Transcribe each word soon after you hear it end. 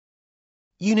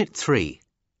Unit 3,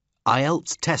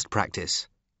 Ielts Test Practice,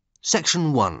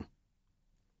 Section 1.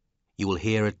 You will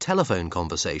hear a telephone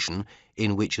conversation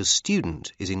in which a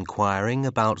student is inquiring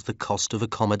about the cost of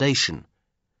accommodation.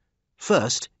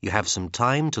 First, you have some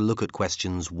time to look at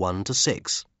questions 1 to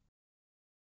 6.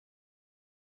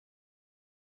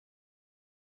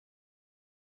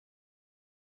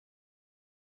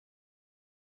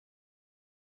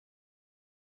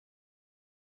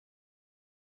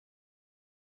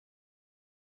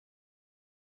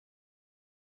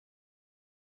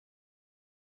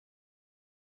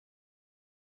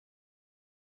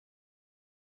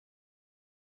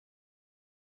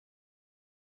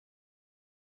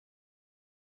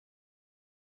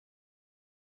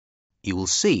 You will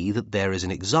see that there is an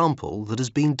example that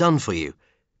has been done for you.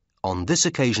 On this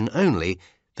occasion only,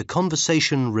 the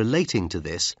conversation relating to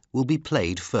this will be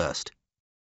played first.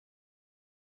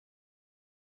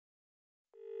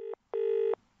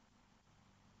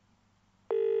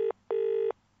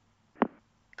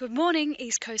 Good morning,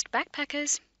 East Coast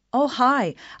Backpackers. Oh,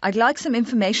 hi. I'd like some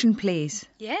information, please.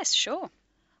 Yes, sure.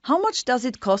 How much does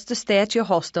it cost to stay at your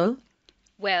hostel?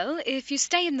 Well, if you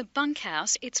stay in the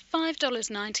bunkhouse, it's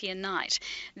 $5.90 a night.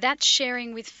 That's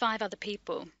sharing with 5 other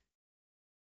people.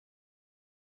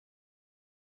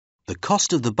 The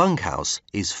cost of the bunkhouse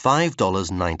is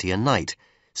 $5.90 a night,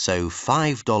 so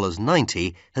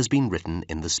 $5.90 has been written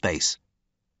in the space.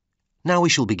 Now we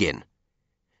shall begin.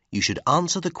 You should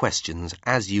answer the questions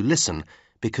as you listen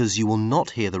because you will not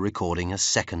hear the recording a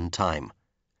second time.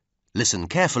 Listen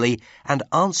carefully and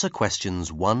answer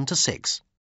questions 1 to 6.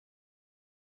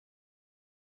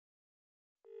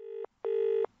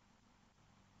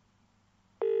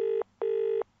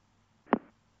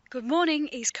 Good morning,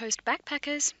 East Coast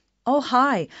Backpackers. Oh,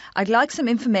 hi. I'd like some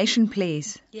information,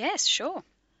 please. Yes, sure.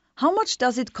 How much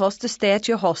does it cost to stay at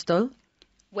your hostel?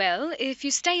 Well, if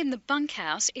you stay in the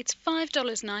bunkhouse, it's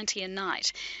 $5.90 a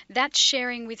night. That's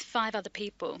sharing with 5 other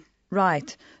people.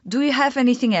 Right. Do you have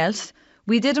anything else?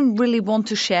 We didn't really want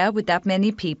to share with that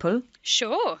many people.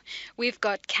 Sure. We've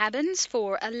got cabins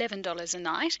for $11 a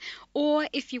night, or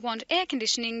if you want air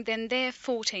conditioning, then they're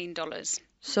 $14.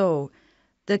 So,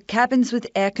 the cabins with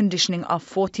air conditioning are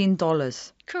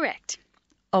 $14. Correct.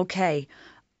 Okay.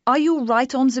 Are you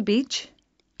right on the beach?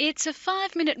 It's a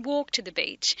 5-minute walk to the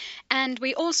beach, and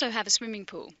we also have a swimming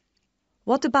pool.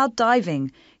 What about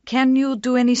diving? Can you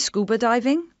do any scuba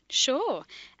diving? Sure,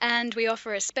 and we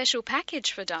offer a special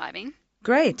package for diving.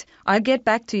 Great. I'll get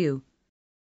back to you.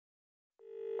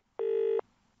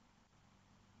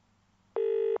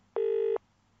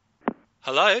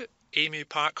 Hello, Emu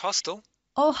Park Hostel.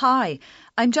 Oh, hi.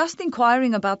 I'm just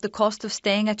inquiring about the cost of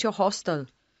staying at your hostel.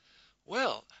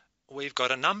 Well, we've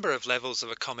got a number of levels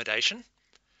of accommodation.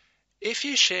 If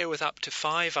you share with up to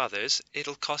 5 others,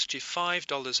 it'll cost you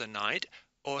 $5 a night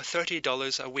or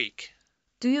 $30 a week.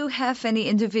 Do you have any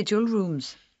individual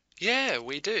rooms? Yeah,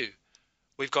 we do.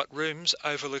 We've got rooms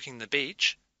overlooking the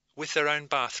beach with their own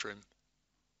bathroom.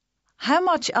 How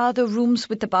much are the rooms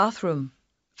with the bathroom?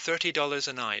 $30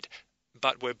 a night,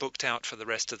 but we're booked out for the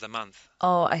rest of the month.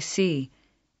 Oh, I see.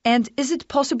 And is it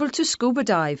possible to scuba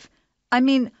dive? I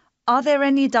mean, are there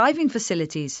any diving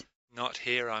facilities? Not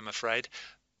here, I'm afraid,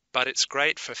 but it's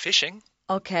great for fishing.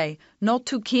 Okay, not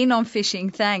too keen on fishing,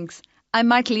 thanks. I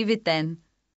might leave it then.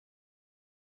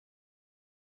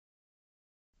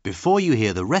 Before you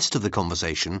hear the rest of the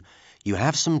conversation, you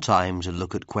have some time to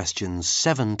look at questions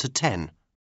 7 to 10.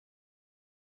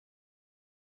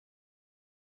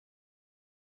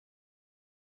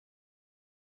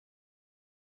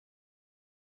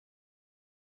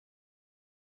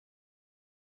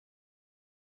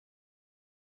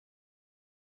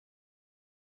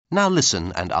 Now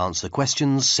listen and answer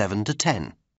questions 7 to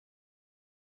 10.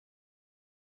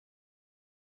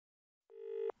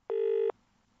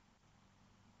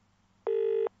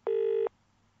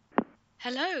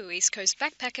 Hello, East Coast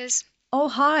Backpackers. Oh,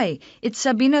 hi. It's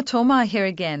Sabina Thoma here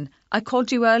again. I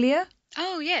called you earlier.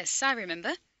 Oh, yes, I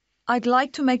remember. I'd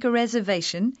like to make a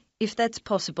reservation, if that's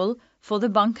possible, for the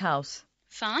bunkhouse.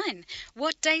 Fine.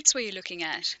 What dates were you looking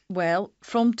at? Well,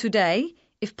 from today,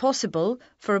 if possible,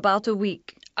 for about a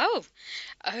week. Oh,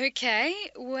 okay.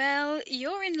 Well,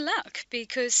 you're in luck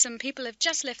because some people have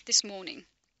just left this morning.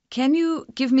 Can you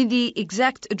give me the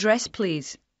exact address,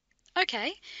 please?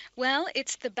 Okay. Well,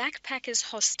 it's the Backpackers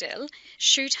Hostel,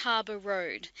 Shute Harbour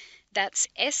Road. That's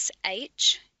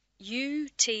SHUTE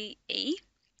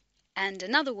and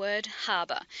another word,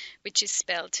 harbour, which is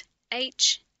spelled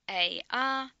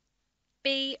HARBOUR.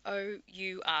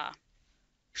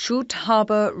 Shute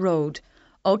Harbour Road.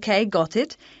 Okay, got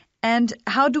it. And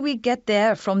how do we get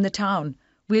there from the town?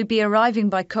 We'll be arriving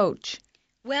by coach.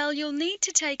 Well, you'll need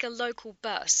to take a local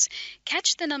bus.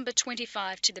 Catch the number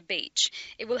 25 to the beach.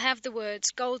 It will have the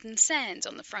words Golden Sands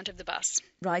on the front of the bus.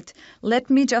 Right, let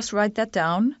me just write that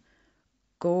down.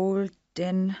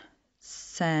 Golden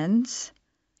Sands.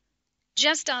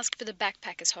 Just ask for the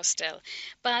backpackers hostel,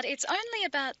 but it's only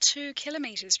about 2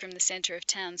 kilometres from the centre of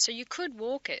town, so you could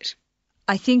walk it.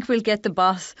 I think we'll get the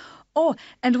bus. Oh,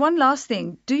 and one last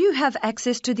thing. Do you have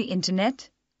access to the internet?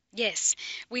 Yes,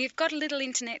 we've got a little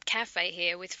internet cafe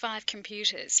here with 5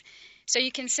 computers, so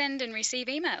you can send and receive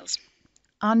emails.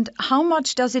 And how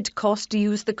much does it cost to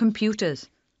use the computers?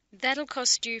 That'll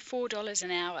cost you $4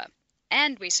 an hour,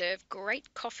 and we serve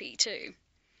great coffee too.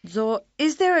 So,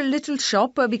 is there a little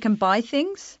shop where we can buy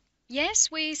things? Yes,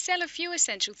 we sell a few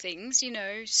essential things,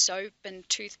 soap and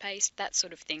toothpaste, that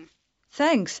sort of thing.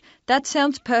 Thanks. That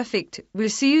sounds perfect. We'll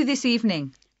see you this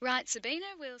evening. Right, Sabina,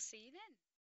 we'll see you then.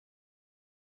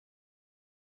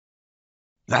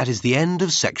 That is the end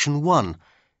of section 1.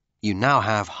 You now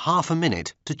have half a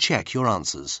minute to check your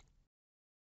answers.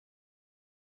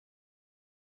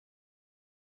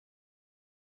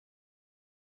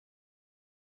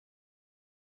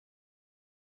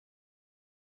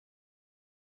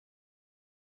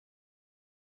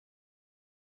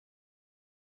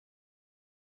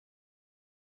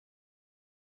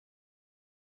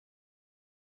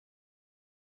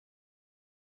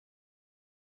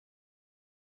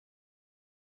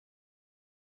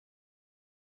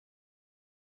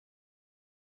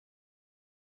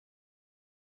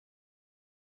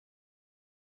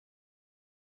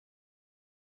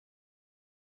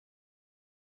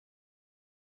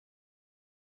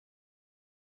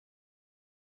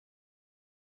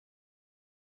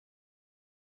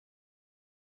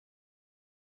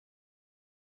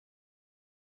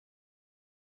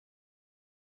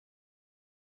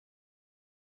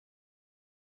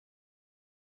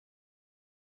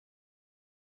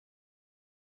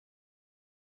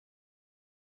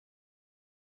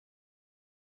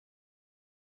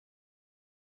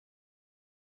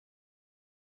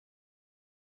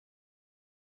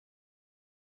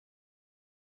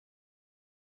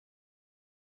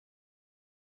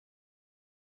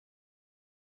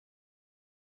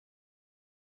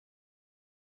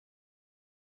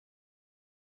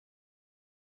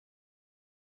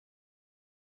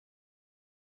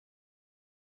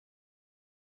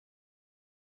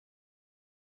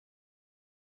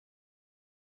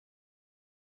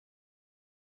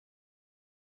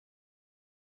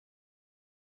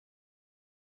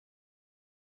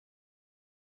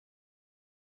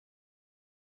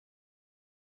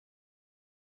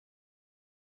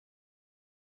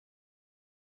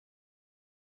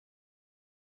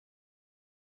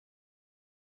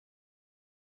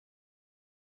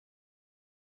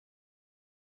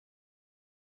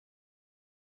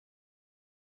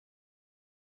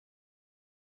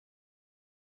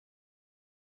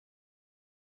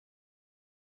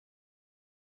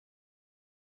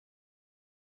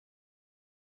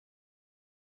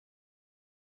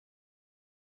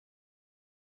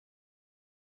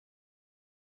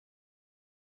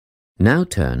 Now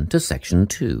turn to Section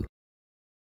 2.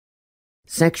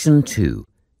 Section 2.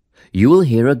 You will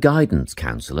hear a guidance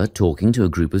counsellor talking to a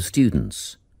group of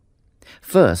students.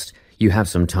 First, you have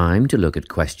some time to look at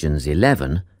questions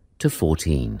 11 to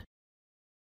 14.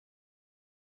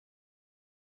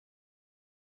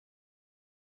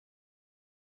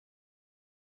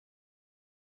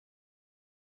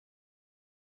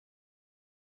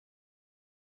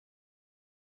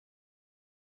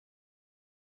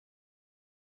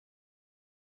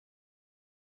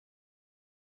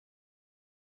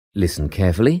 Listen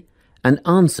carefully and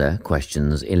answer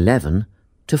questions 11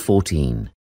 to 14.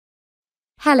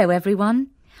 Hello everyone.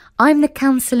 I'm the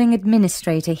Counselling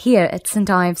Administrator here at St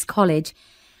Ives College,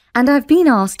 and I've been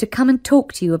asked to come and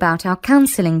talk to you about our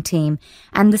counselling team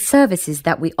and the services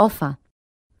that we offer.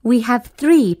 We have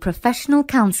 3 professional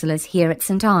counsellors here at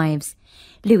St Ives,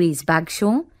 Louise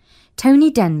Bagshaw, Tony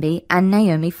Denby and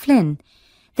Naomi Flynn.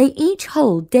 They each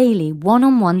hold daily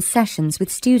one-on-one sessions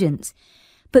with students,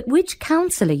 but which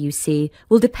counsellor you see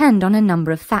will depend on a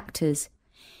number of factors.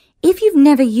 If you've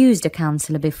never used a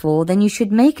counsellor before, then you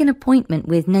should make an appointment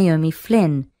with Naomi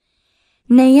Flynn.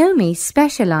 Naomi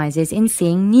specialises in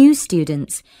seeing new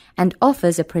students and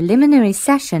offers a preliminary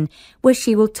session where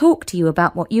she will talk to you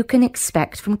about what you can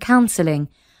expect from counselling,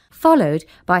 followed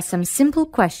by some simple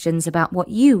questions about what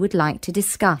you would like to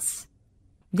discuss.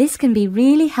 This can be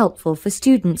really helpful for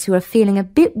students who are feeling a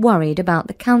bit worried about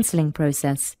the counselling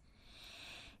process.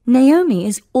 Naomi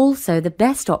is also the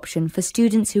best option for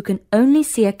students who can only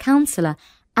see a counsellor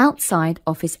outside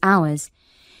office hours.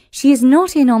 She is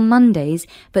not in on Mondays,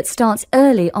 but starts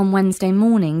early on Wednesday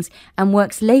mornings and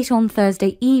works late on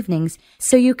Thursday evenings,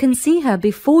 so you can see her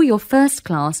before your first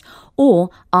class or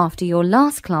after your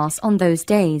last class on those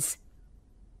days.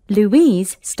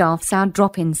 Louise staffs our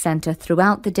drop-in centre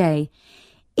throughout the day.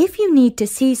 If you need to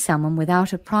see someone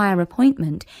without a prior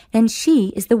appointment, then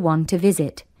she is the one to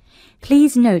visit.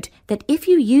 Please note that if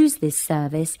you use this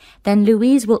service, then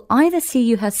Louise will either see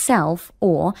you herself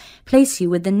or place you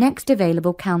with the next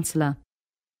available counsellor.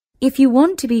 If you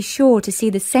want to be sure to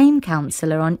see the same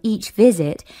counsellor on each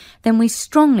visit, then we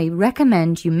strongly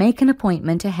recommend you make an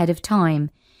appointment ahead of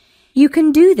time. You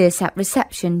can do this at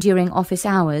reception during office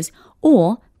hours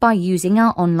or by using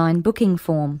our online booking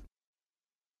form.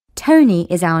 Tony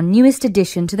is our newest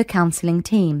addition to the counselling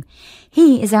team.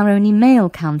 He is our only male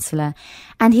counsellor,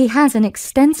 and he has an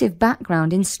extensive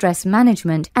background in stress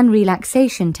management and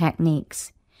relaxation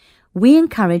techniques. We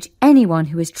encourage anyone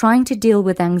who is trying to deal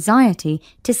with anxiety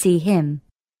to see him.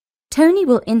 Tony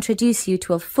will introduce you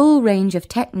to a full range of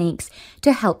techniques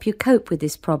to help you cope with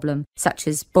this problem, such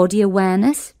as body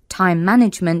awareness, time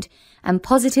management, and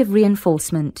positive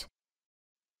reinforcement.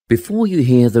 Before you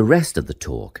hear the rest of the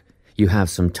talk, you have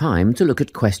some time to look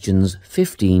at questions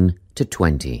 15 to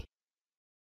 20.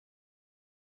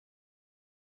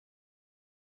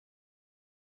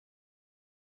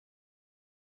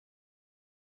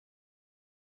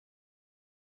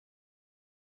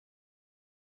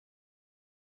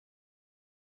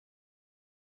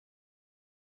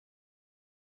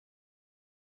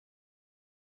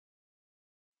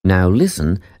 Now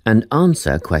listen and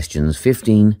answer questions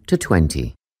 15 to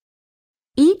 20.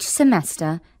 Each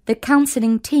semester, the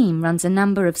counselling team runs a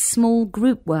number of small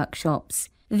group workshops.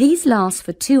 These last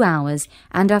for 2 hours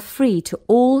and are free to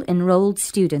all enrolled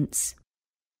students.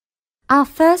 Our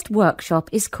first workshop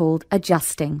is called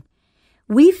Adjusting.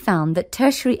 We've found that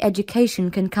tertiary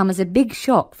education can come as a big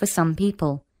shock for some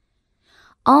people.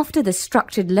 After the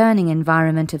structured learning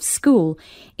environment of school,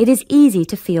 it is easy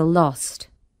to feel lost.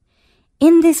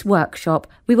 In this workshop,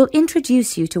 we will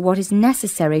introduce you to what is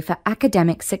necessary for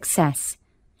academic success.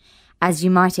 As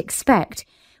you might expect,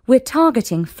 we're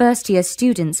targeting first-year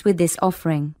students with this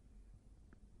offering.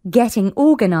 Getting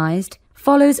organised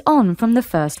follows on from the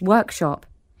first workshop.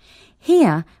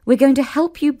 Here, we're going to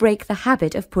help you break the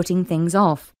habit of putting things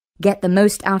off, get the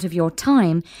most out of your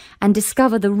time, and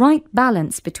discover the right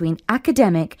balance between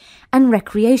academic and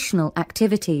recreational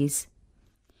activities.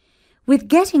 With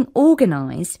Getting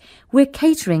Organised, we're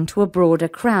catering to a broader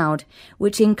crowd,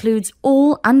 which includes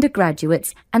all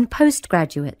undergraduates and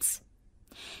postgraduates.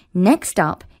 Next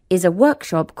up is a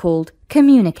workshop called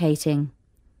Communicating.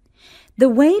 The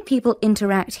way people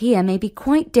interact here may be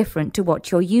quite different to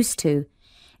what you're used to,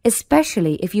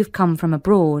 especially if you've come from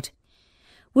abroad.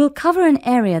 We'll cover an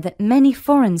area that many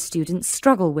foreign students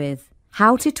struggle with: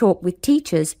 how to talk with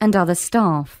teachers and other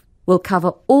staff. We'll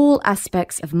cover all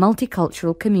aspects of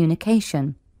multicultural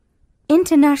communication.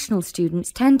 International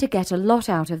students tend to get a lot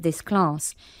out of this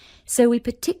class, so we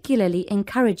particularly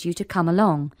encourage you to come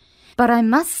along. But I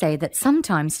must say that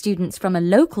sometimes students from a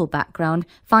local background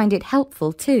find it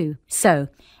helpful too, so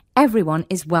everyone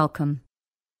is welcome.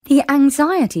 The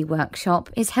anxiety workshop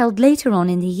is held later on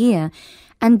in the year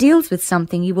and deals with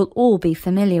something you will all be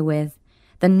familiar with: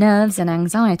 the nerves and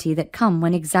anxiety that come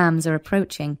when exams are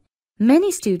approaching.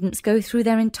 Many students go through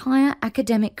their entire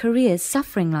academic careers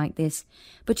suffering like this,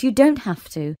 but you don't have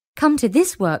to. Come to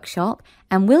this workshop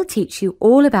and we'll teach you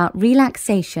all about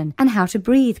relaxation and how to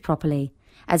breathe properly,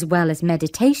 as well as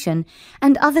meditation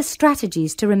and other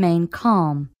strategies to remain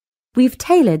calm. We've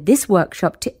tailored this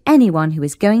workshop to anyone who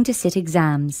is going to sit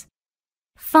exams.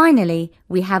 Finally,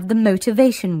 we have the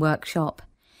motivation workshop.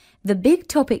 The big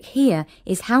topic here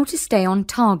is how to stay on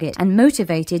target and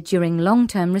motivated during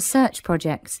long-term research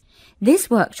projects. This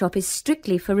workshop is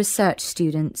strictly for research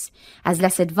students, as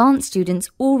less advanced students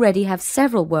already have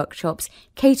several workshops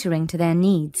catering to their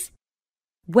needs.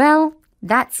 Well,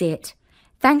 that's it.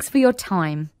 Thanks for your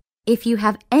time. If you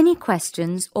have any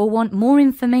questions or want more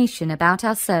information about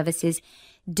our services,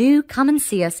 do come and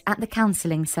see us at the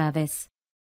counselling service.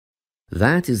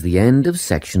 That is the end of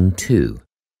section 2.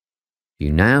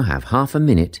 You now have half a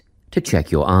minute to check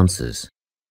your answers.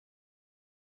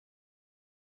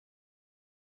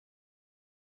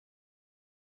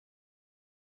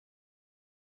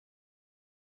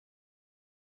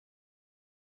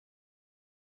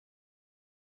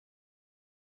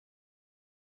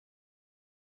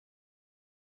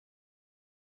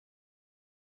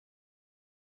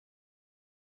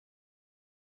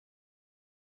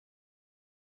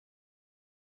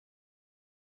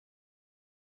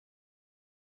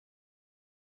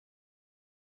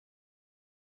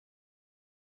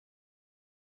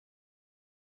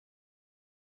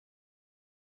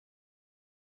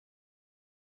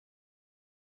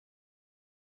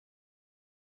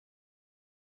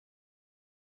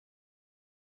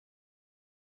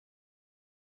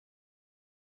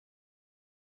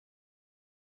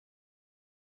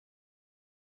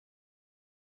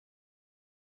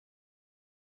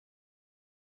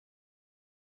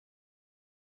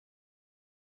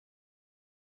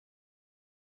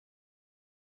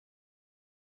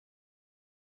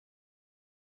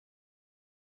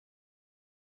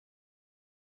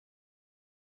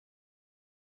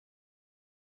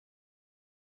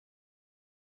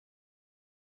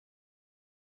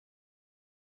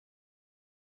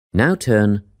 Now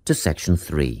turn to Section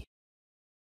 3.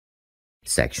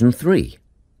 Section 3.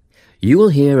 You will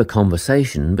hear a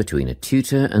conversation between a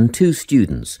tutor and two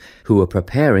students who are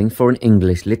preparing for an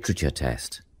English literature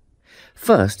test.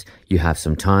 First, you have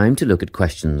some time to look at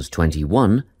questions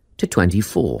 21 to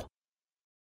 24.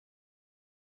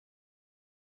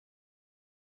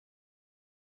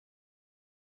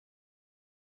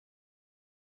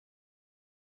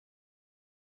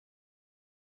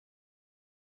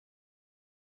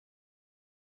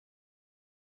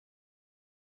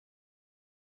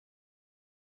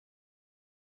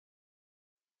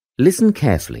 Listen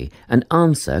carefully and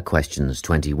answer questions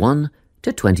 21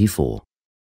 to 24.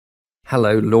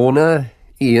 Hello, Lorna,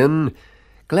 Ian.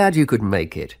 Glad you could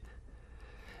make it.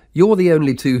 You're the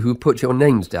only two who put your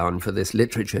names down for this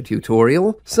literature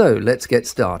tutorial, so let's get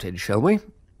started, shall we?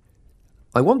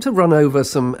 I want to run over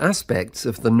some aspects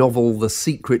of the novel The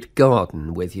Secret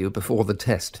Garden with you before the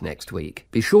test next week.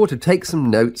 Be sure to take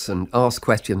some notes and ask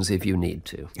questions if you need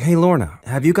to. Hey, Lorna,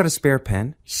 have you got a spare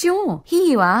pen? Sure, here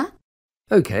you are.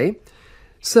 OK,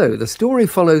 so the story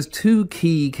follows two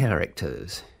key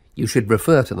characters. You should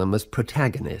refer to them as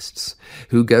protagonists,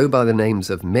 who go by the names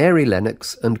of Mary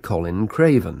Lennox and Colin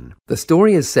Craven. The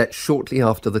story is set shortly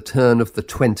after the turn of the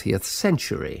 20th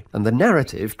century, and the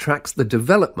narrative tracks the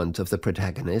development of the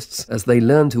protagonists as they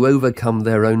learn to overcome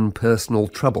their own personal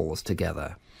troubles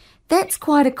together. That's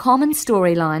quite a common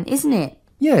storyline, isn't it?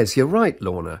 Yes, you're right,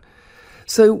 Lorna.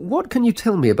 So what can you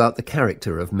tell me about the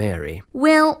character of Mary?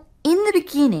 Well, in the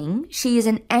beginning, she is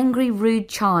an angry, rude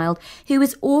child who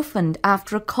was orphaned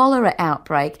after a cholera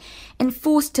outbreak and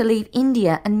forced to leave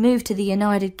India and move to the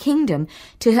United Kingdom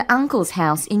to her uncle's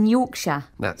house in Yorkshire.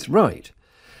 That's right.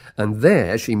 And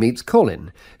there she meets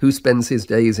Colin, who spends his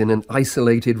days in an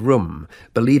isolated room,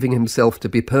 believing himself to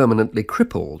be permanently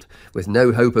crippled, with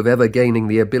no hope of ever gaining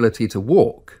the ability to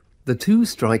walk. The two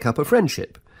strike up a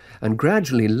friendship, and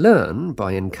gradually learn,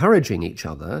 by encouraging each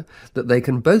other, that they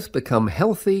can both become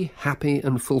healthy, happy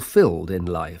and fulfilled in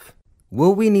life.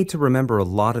 Will we need to remember a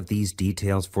lot of these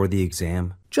details for the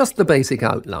exam? Just the basic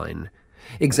outline.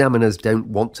 Examiners don't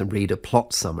want to read a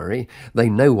plot summary. They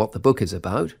know what the book is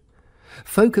about.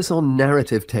 Focus on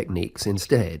narrative techniques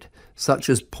instead, such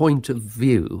as point of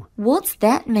view. What's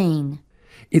that mean?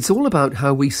 It's all about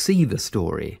how we see the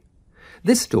story.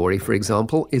 This story, for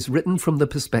example, is written from the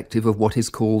perspective of what is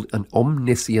called an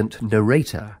omniscient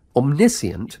narrator.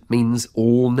 Omniscient means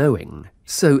all-knowing.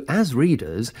 So, as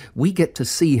readers, we get to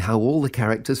see how all the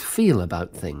characters feel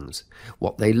about things,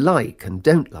 what they like and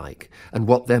don't like, and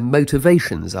what their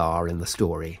motivations are in the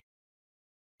story.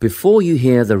 Before you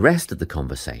hear the rest of the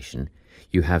conversation,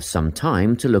 you have some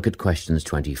time to look at questions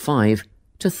 25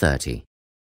 to 30.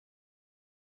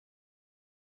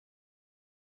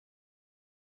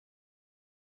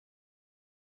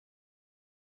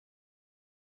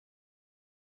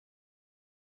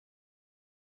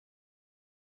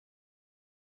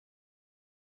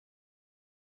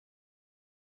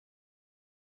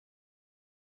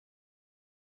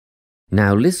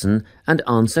 Now listen and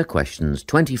answer questions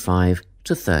 25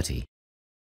 to 30.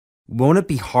 Won't it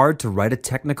be hard to write a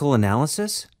technical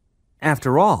analysis?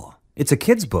 After all, it's a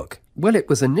kid's book. Well, it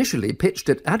was initially pitched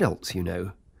at adults, you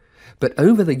know. But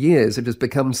over the years it has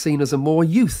become seen as a more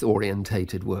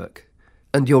youth-orientated work.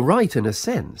 And you're right in a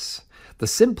sense. The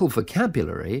simple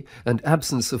vocabulary and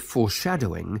absence of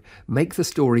foreshadowing make the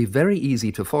story very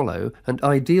easy to follow and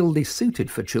ideally suited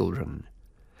for children.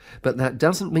 But that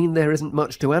doesn't mean there isn't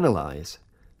much to analyse.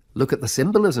 Look at the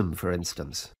symbolism, for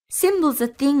instance. Symbols are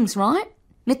things, right?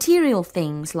 Material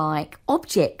things like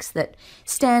objects that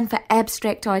stand for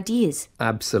abstract ideas.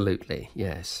 Absolutely,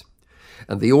 yes.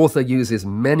 And the author uses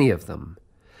many of them.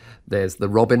 There's the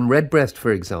robin redbreast,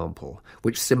 for example,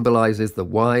 which symbolises the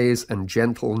wise and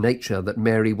gentle nature that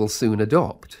Mary will soon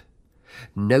adopt.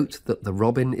 Note that the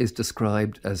robin is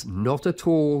described as not at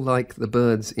all like the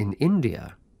birds in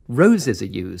India. Roses are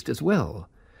used as well,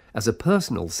 as a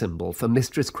personal symbol for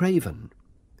Mistress Craven.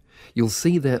 You'll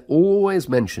see they're always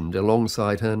mentioned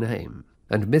alongside her name,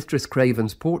 and Mistress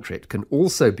Craven's portrait can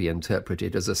also be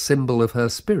interpreted as a symbol of her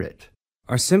spirit.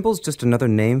 Are symbols just another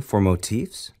name for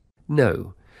motifs?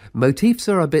 No, motifs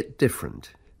are a bit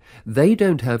different. They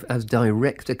don't have as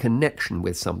direct a connection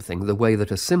with something the way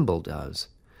that a symbol does.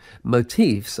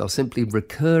 Motifs are simply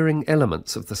recurring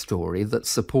elements of the story that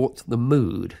support the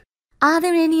mood. Are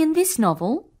there any in this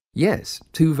novel? Yes,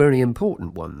 two very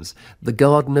important ones. The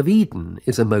Garden of Eden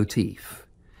is a motif.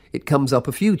 It comes up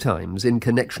a few times in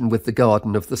connection with the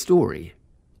garden of the story.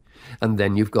 And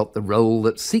then you've got the role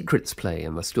that secrets play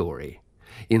in the story.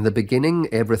 In the beginning,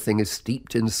 everything is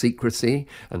steeped in secrecy,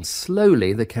 and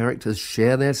slowly the characters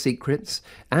share their secrets,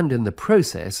 and in the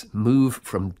process move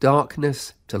from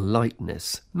darkness to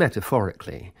lightness,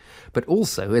 metaphorically, but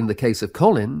also, in the case of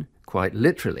Colin, quite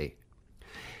literally.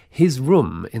 His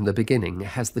room in the beginning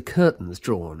has the curtains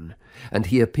drawn, and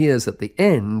he appears at the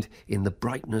end in the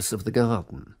brightness of the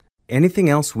garden. Anything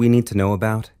else we need to know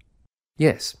about?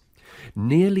 Yes.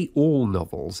 Nearly all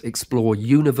novels explore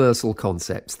universal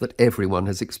concepts that everyone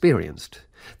has experienced.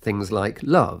 Things like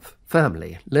love,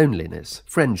 family, loneliness,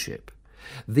 friendship.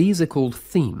 These are called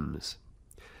themes.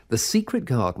 The Secret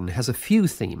Garden has a few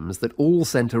themes that all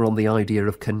centre on the idea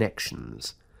of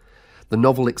connections. The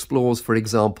novel explores, for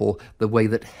example, the way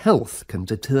that health can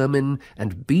determine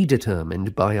and be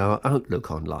determined by our outlook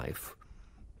on life.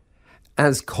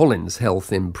 As Colin's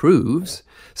health improves,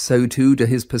 so too do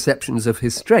his perceptions of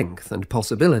his strength and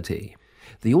possibility.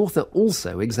 The author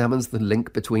also examines the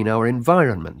link between our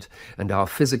environment and our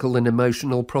physical and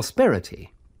emotional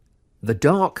prosperity. The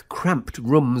dark, cramped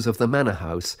rooms of the manor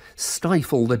house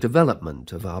stifle the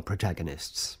development of our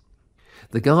protagonists.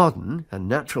 The garden and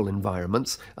natural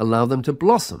environments allow them to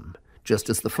blossom, just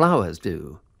as the flowers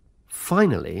do.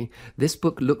 Finally, this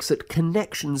book looks at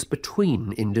connections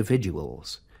between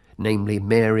individuals, namely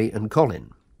Mary and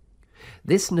Colin.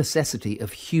 This necessity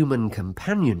of human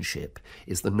companionship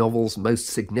is the novel's most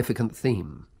significant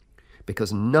theme,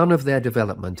 because none of their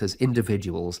development as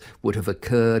individuals would have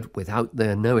occurred without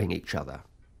their knowing each other.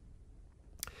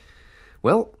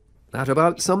 Well, that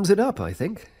about sums it up, I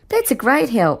think. That's a great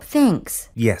help, thanks.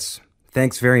 Yes,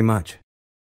 thanks very much.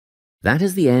 That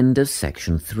is the end of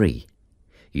section 3.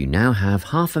 You now have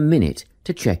half a minute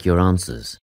to check your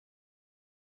answers.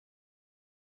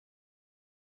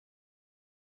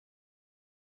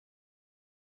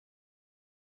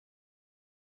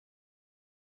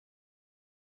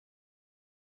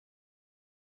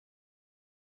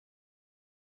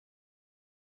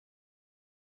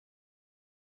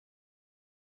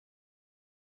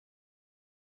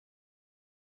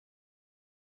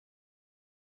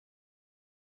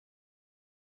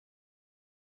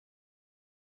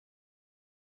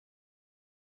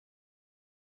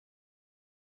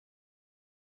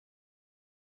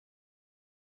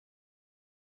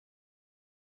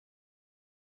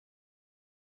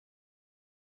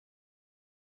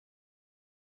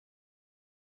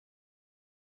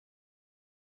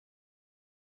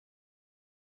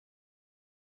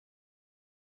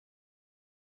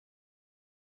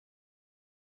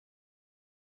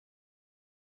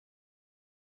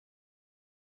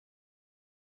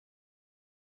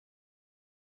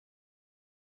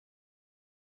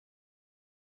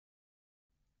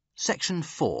 Section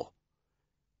 4.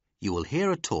 You will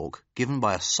hear a talk given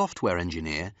by a software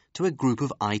engineer to a group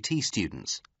of IT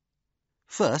students.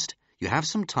 First, you have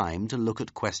some time to look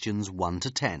at questions 1 to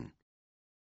 10.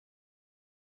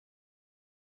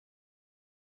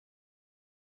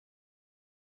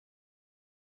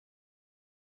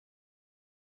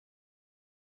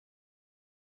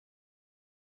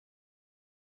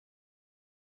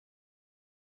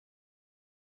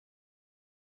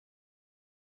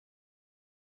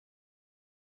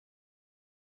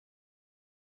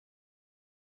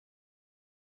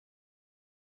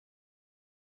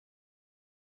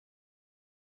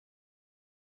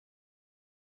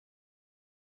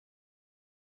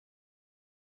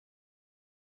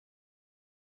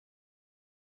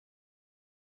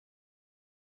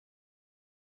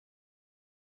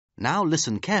 Now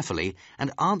listen carefully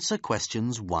and answer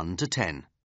questions 1 to 10.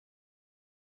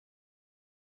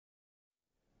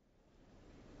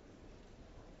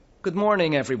 Good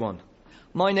morning, everyone.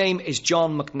 My name is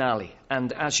John McNally,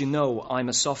 and as you know, I'm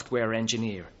a software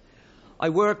engineer. I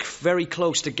work very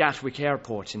close to Gatwick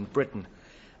Airport in Britain,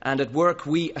 and at work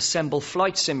we assemble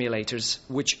flight simulators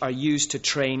which are used to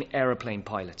train aeroplane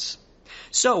pilots.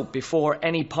 So, before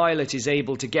any pilot is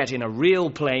able to get in a real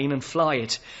plane and fly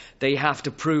it, they have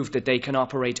to prove that they can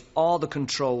operate all the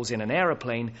controls in an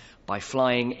aeroplane by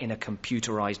flying in a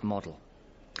computerized model.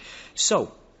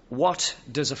 So, what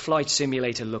does a flight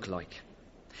simulator look like?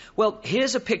 Well,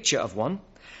 here's a picture of one.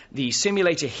 The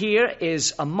simulator here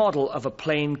is a model of a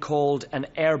plane called an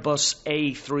Airbus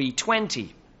A320.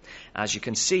 As you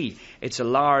can see, it's a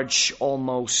large,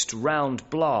 almost round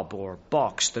blob or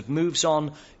box that moves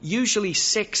on usually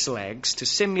 6 legs to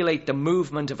simulate the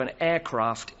movement of an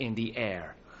aircraft in the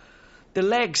air. The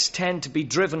legs tend to be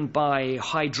driven by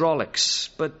hydraulics,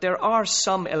 but there are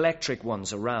some electric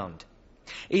ones around.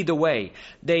 Either way,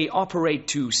 they operate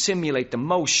to simulate the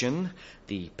motion,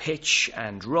 the pitch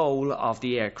and roll of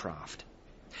the aircraft.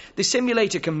 The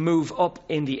simulator can move up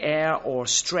in the air or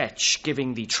stretch,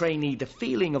 giving the trainee the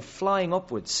feeling of flying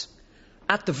upwards.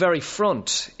 At the very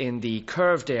front, in the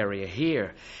curved area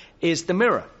here, is the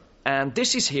mirror. And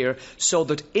this is here so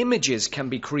that images can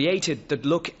be created that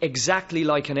look exactly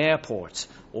like an airport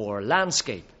or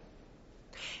landscape.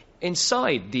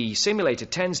 Inside, the simulator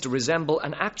tends to resemble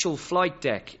an actual flight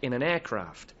deck in an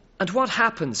aircraft. And what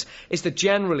happens is that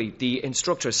generally the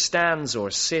instructor stands or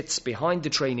sits behind the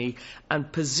trainee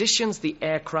and positions the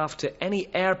aircraft to any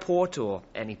airport or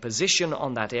any position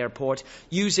on that airport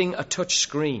using a touch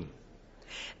screen.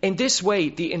 In this way,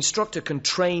 the instructor can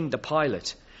train the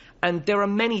pilot, and there are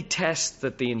many tests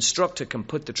that the instructor can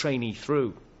put the trainee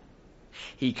through.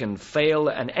 He can fail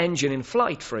an engine in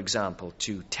flight, for example,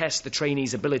 to test the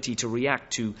trainee's ability to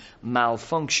react to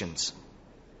malfunctions.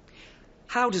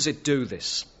 How does it do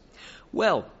this?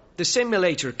 Well, the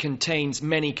simulator contains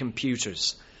many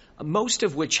computers, most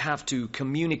of which have to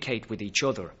communicate with each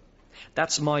other.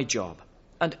 That's my job,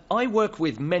 and I work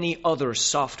with many other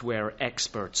software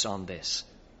experts on this.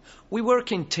 We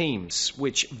work in teams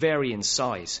which vary in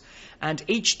size, and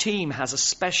each team has a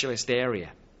specialist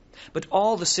area. But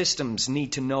all the systems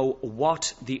need to know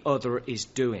what the other is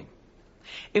doing.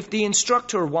 If the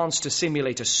instructor wants to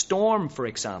simulate a storm, for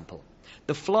example,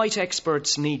 the flight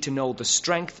experts need to know the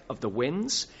strength of the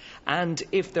winds and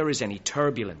if there is any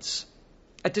turbulence.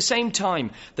 At the same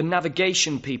time, the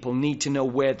navigation people need to know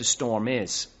where the storm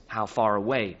is, how far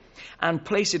away, and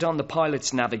place it on the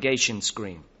pilot's navigation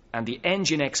screen. And the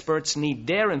engine experts need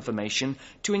their information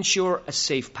to ensure a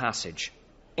safe passage.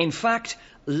 In fact,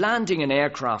 landing an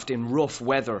aircraft in rough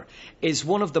weather is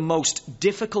one of the most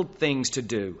difficult things to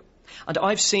do. And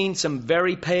I've seen some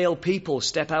very pale people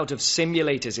step out of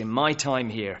simulators in my time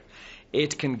here.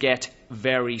 It can get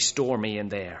very stormy in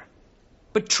there.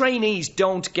 But trainees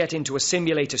don't get into a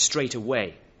simulator straight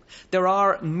away. There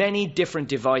are many different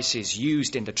devices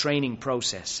used in the training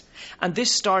process, and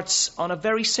this starts on a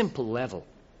very simple level.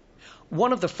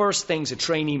 One of the first things a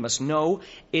trainee must know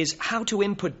is how to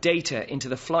input data into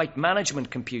the flight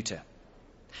management computer.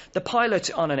 The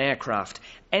pilot on an aircraft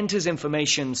enters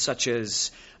information such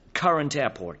as current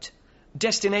airport,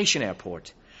 destination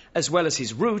airport, as well as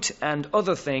his route and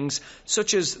other things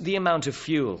such as the amount of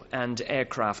fuel and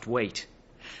aircraft weight.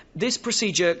 This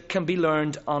procedure can be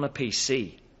learned on a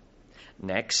PC.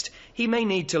 Next, he may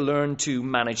need to learn to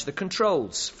manage the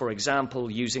controls, for example,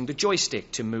 using the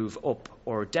joystick to move up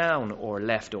or down or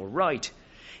left or right.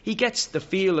 He gets the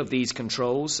feel of these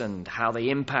controls and how they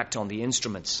impact on the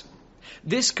instruments.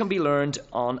 This can be learned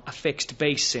on a fixed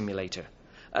base simulator.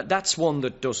 That's one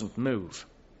that doesn't move.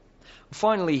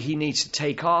 Finally, he needs to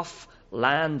take off,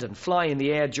 land and fly in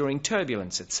the air during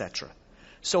turbulence, etc.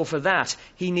 So for that,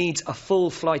 he needs a full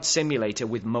flight simulator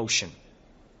with motion.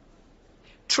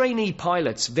 Trainee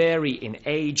pilots vary in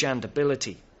age and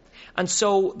ability, and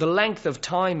so the length of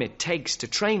time it takes to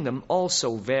train them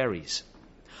also varies.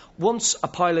 Once a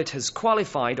pilot has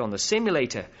qualified on the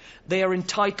simulator, they are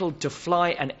entitled to fly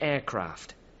an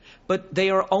aircraft, but they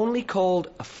are only called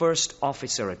a first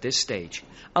officer at this stage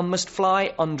and must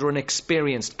fly under an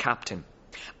experienced captain,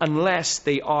 unless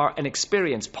they are an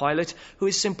experienced pilot who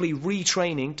is simply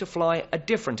retraining to fly a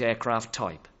different aircraft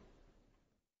type.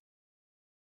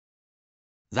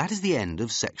 That is the end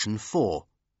of section 4.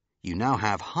 You now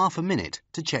have half a minute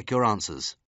to check your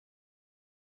answers.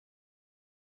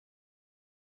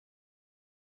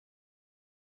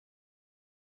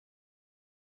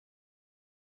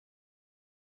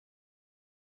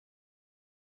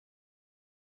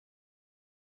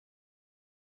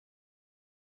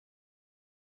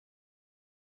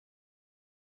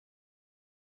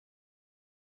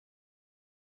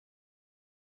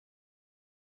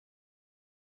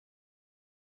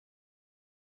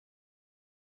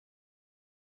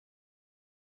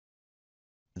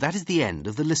 That is the end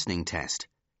of the listening test.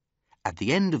 At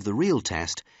the end of the real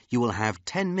test, you will have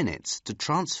 10 minutes to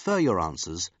transfer your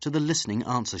answers to the listening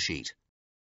answer sheet.